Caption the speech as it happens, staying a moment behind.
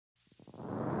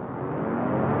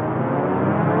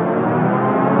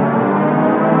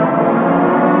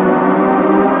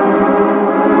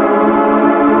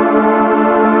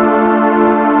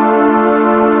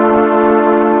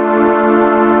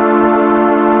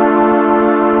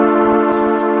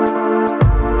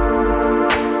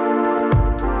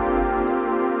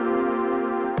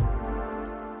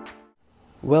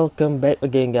Welcome back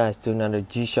again guys to another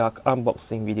G-Shock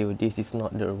unboxing video. This is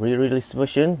not the re-release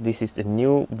version, this is a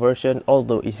new version.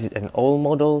 Although it is an old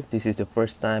model, this is the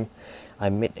first time I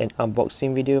made an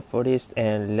unboxing video for this,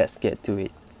 and let's get to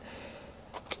it.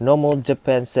 Normal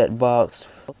Japan set box,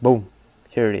 boom,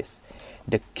 here it is,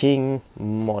 the King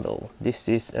model. This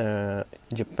is a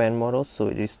Japan model, so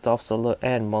it is top seller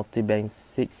and multi-bank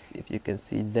 6, if you can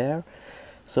see there.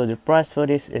 So the price for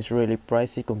this is really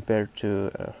pricey compared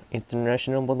to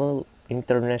international model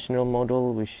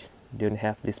which don't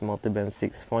have this multi-band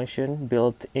 6 function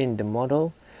built in the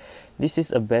model. This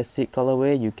is a basic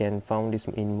colorway. You can find this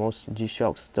in most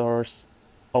G-Shock stores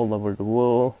all over the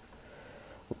world,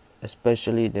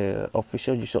 especially the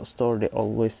official G-Shock store. They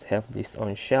always have this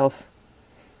on shelf.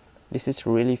 This is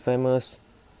really famous,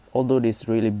 although this is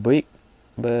really big,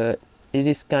 but it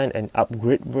is kind of an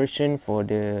upgrade version for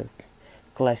the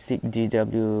classic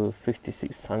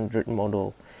GXW-56-100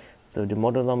 model. So the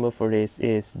model number for this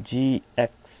is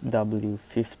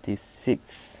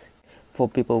GXW-56. For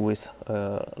people with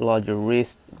larger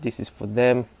wrist, this is for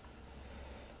them.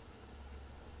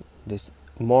 There's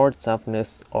more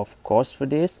toughness of course for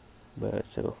this, but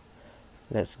so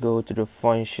let's go to the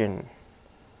function.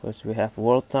 First we have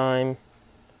world time,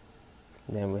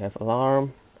 then we have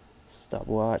alarm,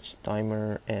 stopwatch,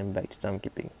 timer, and back to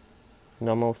timekeeping.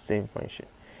 Normal, same function,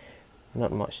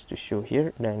 not much to show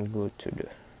here. Then go to the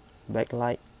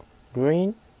backlight,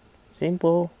 green,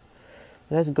 simple.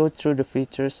 Let's go through the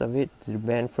features of it. The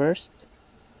band first.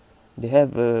 They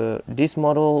have this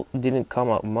model didn't come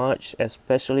out much,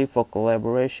 especially for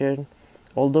collaboration,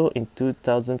 although in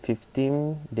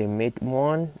 2015 they made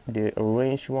one, the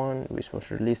orange one, which was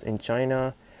released in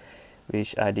China,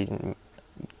 which I didn't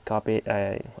copy it.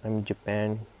 I'm in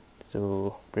Japan,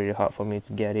 so pretty hard for me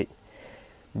to get it.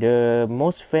 The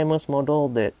most famous model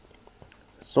that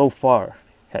so far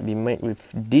had been made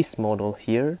with this model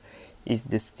here is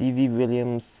the Stevie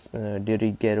Williams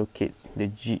Dirty Ghetto Kids, the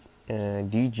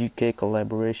DGK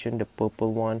collaboration, the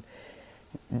purple one.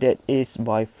 That is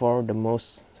by far the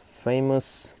most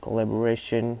famous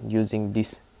collaboration using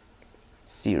this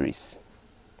series.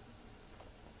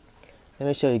 Let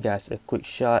me show you guys a quick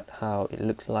shot how it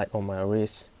looks like on my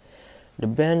wrist. The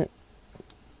band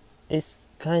is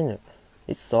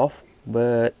it's soft,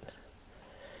 but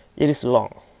it is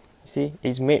long. See,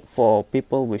 it's made for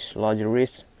people with larger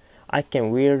wrists. I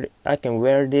can wear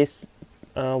this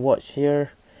watch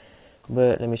here,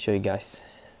 but let me show you guys.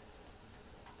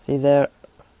 See there,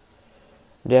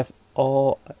 they have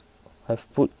all.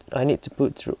 I need to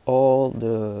put through all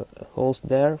the holes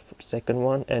there for the second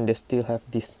one, and they still have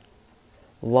this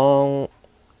long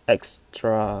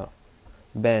extra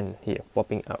band here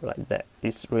popping out like that.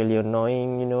 It's really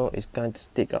annoying, you know. It's going to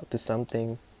stick out to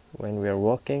something when we are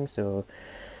walking, so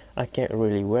I can't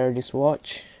really wear this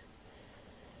watch.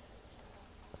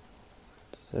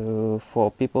 So for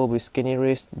people with skinny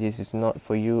wrists, this is not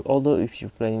for you, although if you're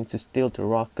planning to still to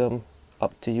rock them,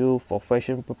 up to you for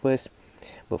fashion purpose.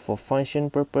 But for function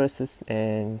purposes,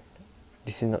 and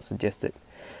this is not suggested.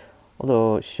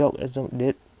 Although Shock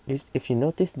did this, if you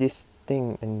notice this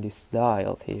thing and this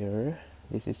dial here,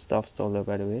 this is stuff solar,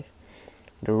 by the way.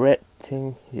 The red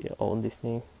thing here, all this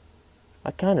thing,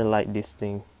 I kind of like this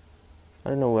thing.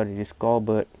 I don't know what it is called,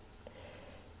 but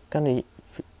kind of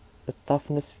the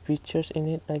toughness features in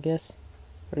it, I guess.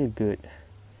 Very good.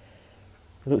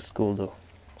 Looks cool though.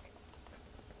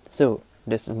 So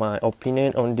that's my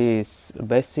opinion on this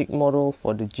basic model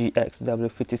for the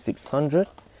GXW-56-100.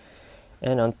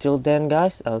 And until then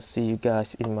guys, I'll see you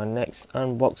guys in my next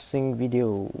unboxing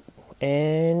video.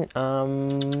 And